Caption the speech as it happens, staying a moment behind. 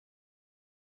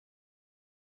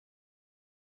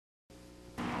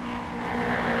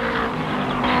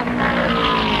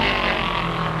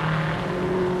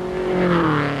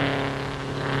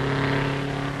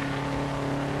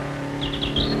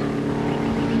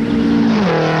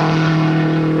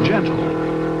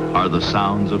the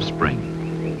sounds of spring.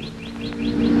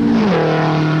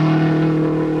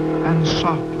 And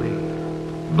softly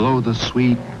blow the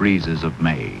sweet breezes of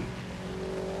May.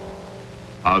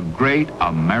 A great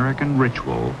American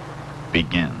ritual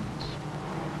begins.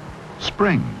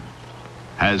 Spring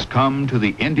has come to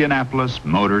the Indianapolis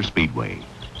Motor Speedway.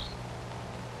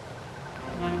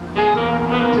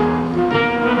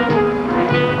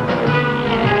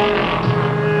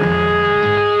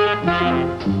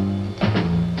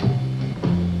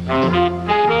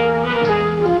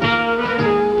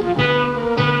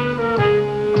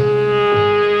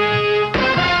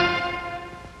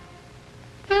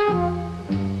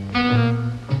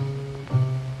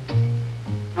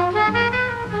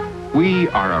 We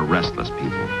are a restless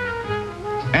people,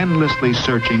 endlessly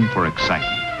searching for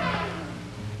excitement.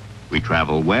 We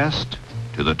travel west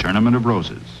to the Tournament of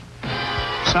Roses,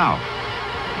 south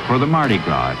for the Mardi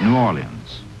Gras at New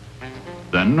Orleans,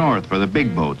 then north for the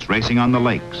big boats racing on the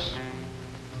lakes.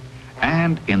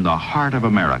 And in the heart of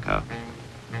America,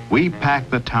 we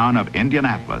pack the town of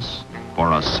Indianapolis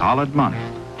for a solid month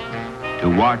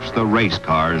to watch the race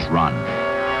cars run.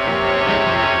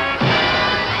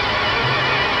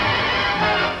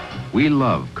 We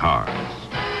love cars,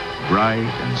 bright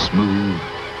and smooth,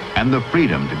 and the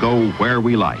freedom to go where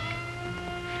we like.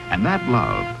 And that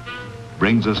love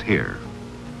brings us here,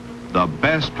 the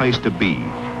best place to be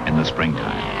in the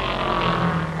springtime.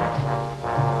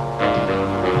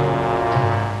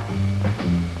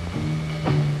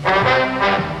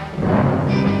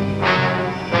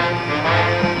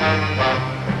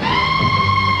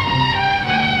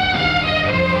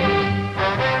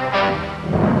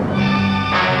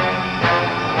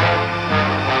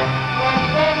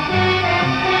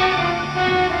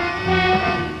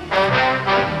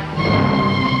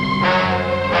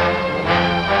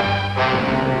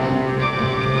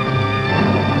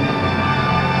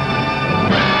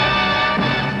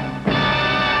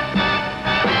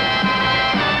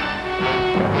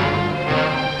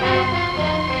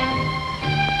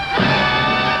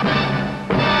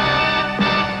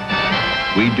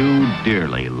 We do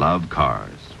dearly love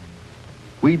cars.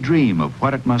 We dream of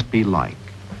what it must be like,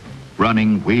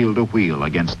 running wheel to wheel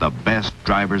against the best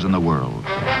drivers in the world.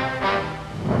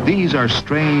 These are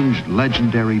strange,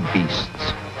 legendary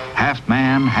beasts, half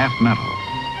man, half metal.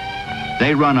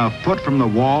 They run a foot from the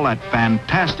wall at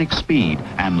fantastic speed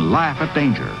and laugh at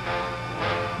danger.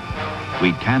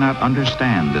 We cannot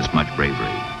understand this much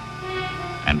bravery,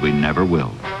 and we never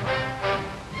will.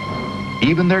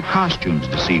 Even their costumes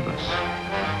deceive us.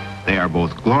 They are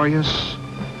both glorious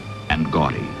and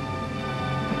gaudy.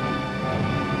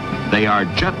 They are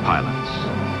jet pilots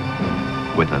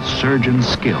with a surgeon's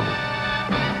skill.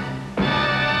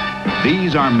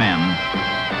 These are men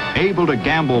able to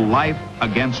gamble life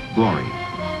against glory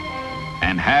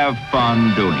and have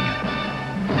fun doing it.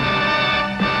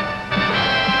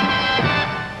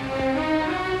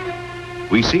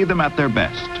 We see them at their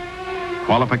best.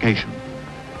 Qualification.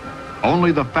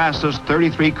 Only the fastest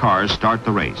 33 cars start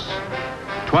the race.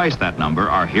 Twice that number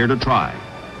are here to try.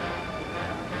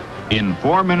 In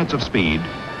 4 minutes of speed,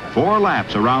 4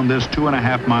 laps around this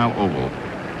 2.5-mile oval,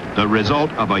 the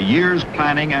result of a year's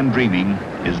planning and dreaming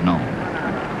is known.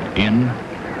 In,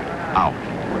 out.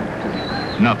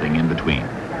 Nothing in between.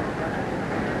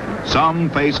 Some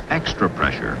face extra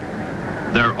pressure,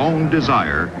 their own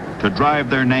desire to drive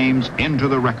their names into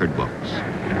the record books.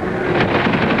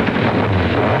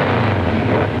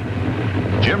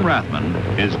 Jim Rathman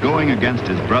is going against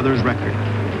his brother's record.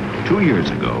 2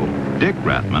 years ago, Dick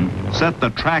Rathman set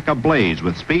the track ablaze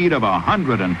with speed of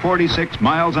 146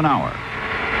 miles an hour.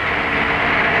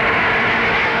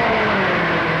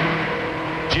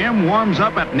 Jim warms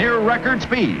up at near record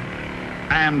speed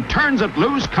and turns it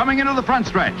loose coming into the front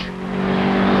stretch.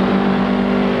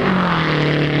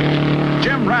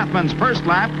 Jim Rathman's first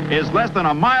lap is less than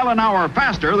a mile an hour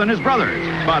faster than his brother's,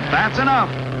 but that's enough.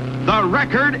 The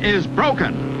record is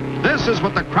broken. This is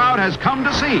what the crowd has come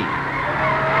to see.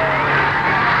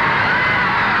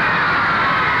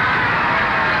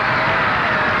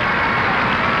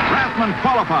 Rathman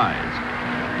qualifies.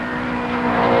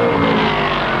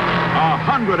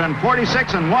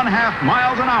 146.5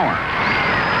 miles an hour.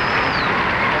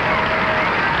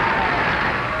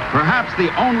 Perhaps the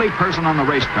only person on the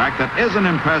racetrack that isn't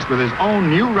impressed with his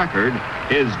own new record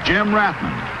is Jim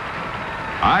Rathman.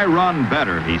 I run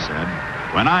better, he said,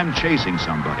 when I'm chasing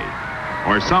somebody,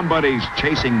 or somebody's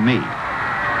chasing me.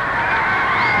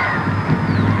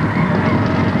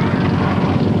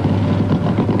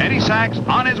 Eddie Sachs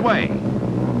on his way.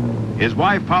 His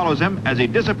wife follows him as he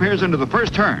disappears into the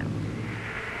first turn.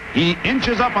 He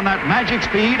inches up on that magic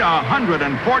speed,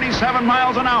 147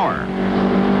 miles an hour.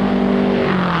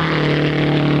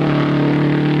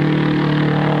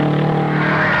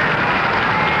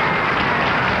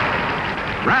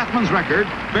 Rathman's record,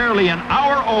 barely an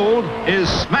hour old, is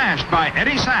smashed by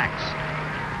Eddie Sachs.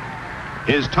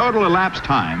 His total elapsed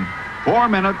time, 4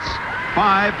 minutes,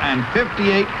 5 and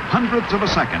 58 hundredths of a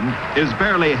second, is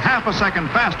barely half a second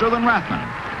faster than Rathman.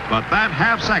 But that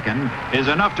half second is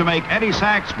enough to make Eddie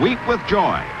Sachs weep with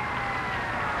joy.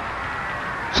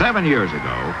 7 years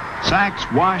ago, Sachs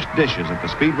washed dishes at the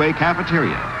Speedway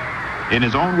cafeteria. In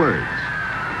his own words,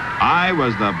 "I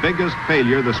was the biggest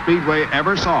failure the Speedway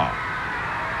ever saw."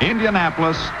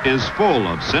 Indianapolis is full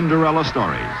of Cinderella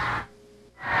stories.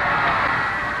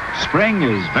 Spring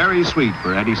is very sweet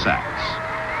for Eddie Sachs.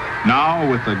 Now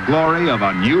with the glory of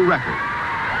a new record.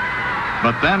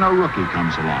 But then a rookie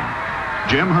comes along,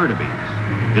 Jim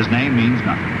Hurtubise. His name means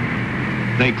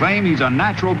nothing. They claim he's a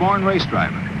natural-born race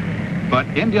driver. But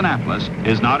Indianapolis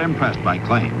is not impressed by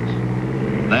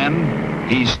claims. Then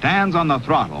he stands on the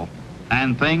throttle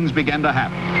and things begin to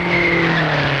happen.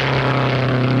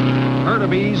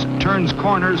 Hurtubise turns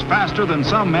corners faster than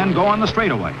some men go on the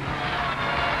straightaway.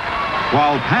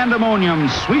 While pandemonium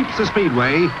sweeps the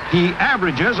speedway, he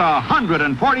averages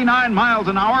 149 miles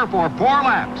an hour for 4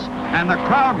 laps, and the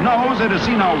crowd knows it has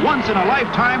seen a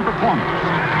once-in-a-lifetime performance.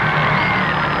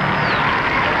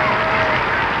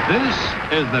 This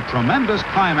is the tremendous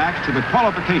climax to the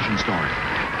qualification story.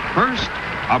 First,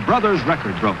 a brother's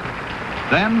record broken.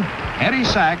 Then, Eddie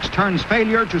Sachs turns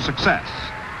failure to success.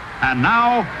 And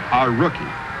now, a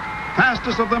rookie,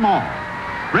 fastest of them all,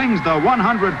 brings the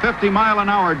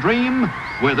 150-mile-an-hour dream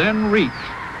within reach.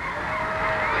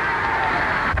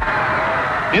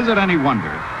 Is it any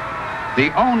wonder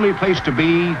the only place to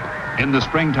be in the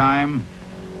springtime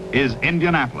is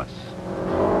Indianapolis?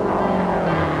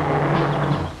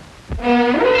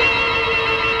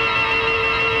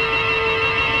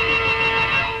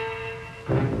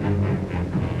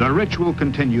 The ritual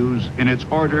continues in its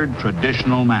ordered,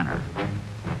 traditional manner.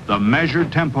 The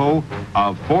measured tempo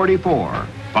of 44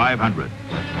 500.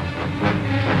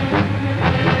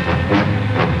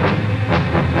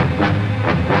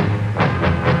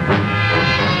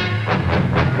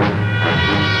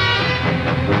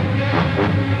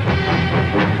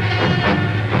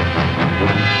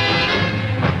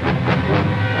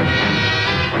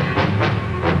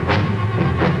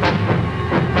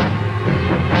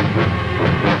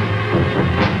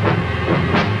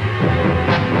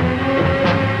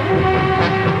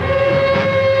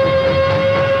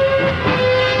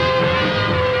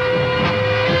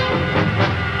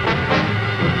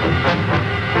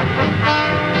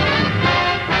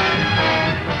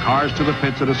 Cars to the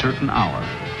pits at a certain hour.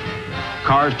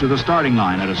 Cars to the starting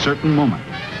line at a certain moment.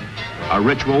 A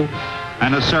ritual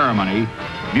and a ceremony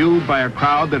viewed by a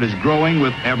crowd that is growing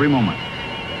with every moment.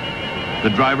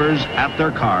 The drivers at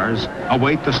their cars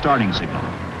await the starting signal.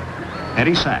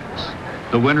 Eddie Sachs,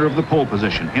 the winner of the pole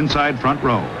position, inside front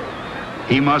row.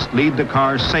 He must lead the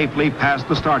car safely past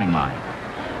the starting line.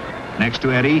 Next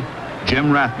to Eddie,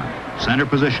 Jim Rathman, center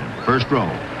position, first row.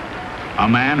 A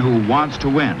man who wants to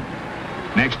win.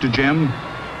 Next to Jim,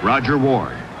 Roger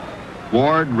Ward.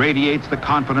 Ward radiates the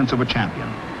confidence of a champion.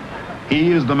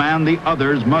 He is the man the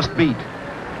others must beat.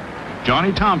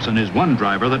 Johnny Thompson is one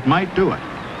driver that might do it.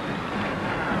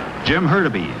 Jim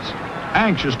Hurtubise,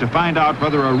 anxious to find out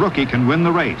whether a rookie can win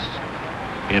the race.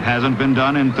 It hasn't been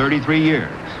done in 33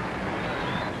 years.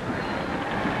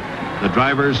 The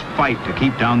drivers fight to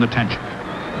keep down the tension.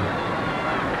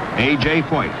 A.J.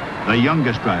 Foyt, the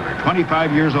youngest driver,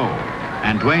 25 years old,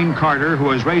 and Dwayne Carter,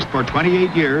 who has raced for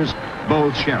 28 years,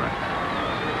 both share it.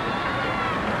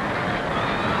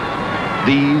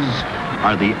 These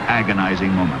are the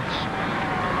agonizing moments.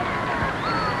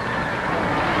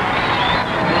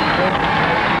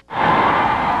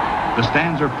 The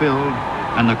stands are filled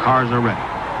and the cars are ready.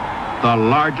 The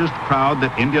largest crowd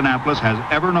that Indianapolis has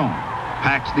ever known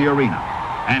packs the arena.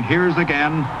 And here's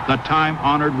again the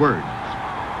time-honored words.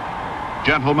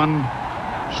 Gentlemen,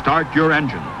 start your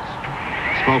engines.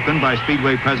 Spoken by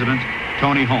Speedway President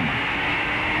Tony Holman.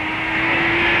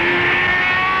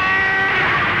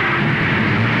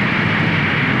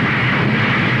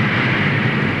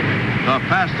 The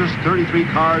fastest 33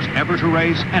 cars ever to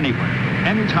race anywhere,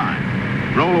 anytime,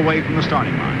 roll away from the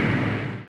starting line.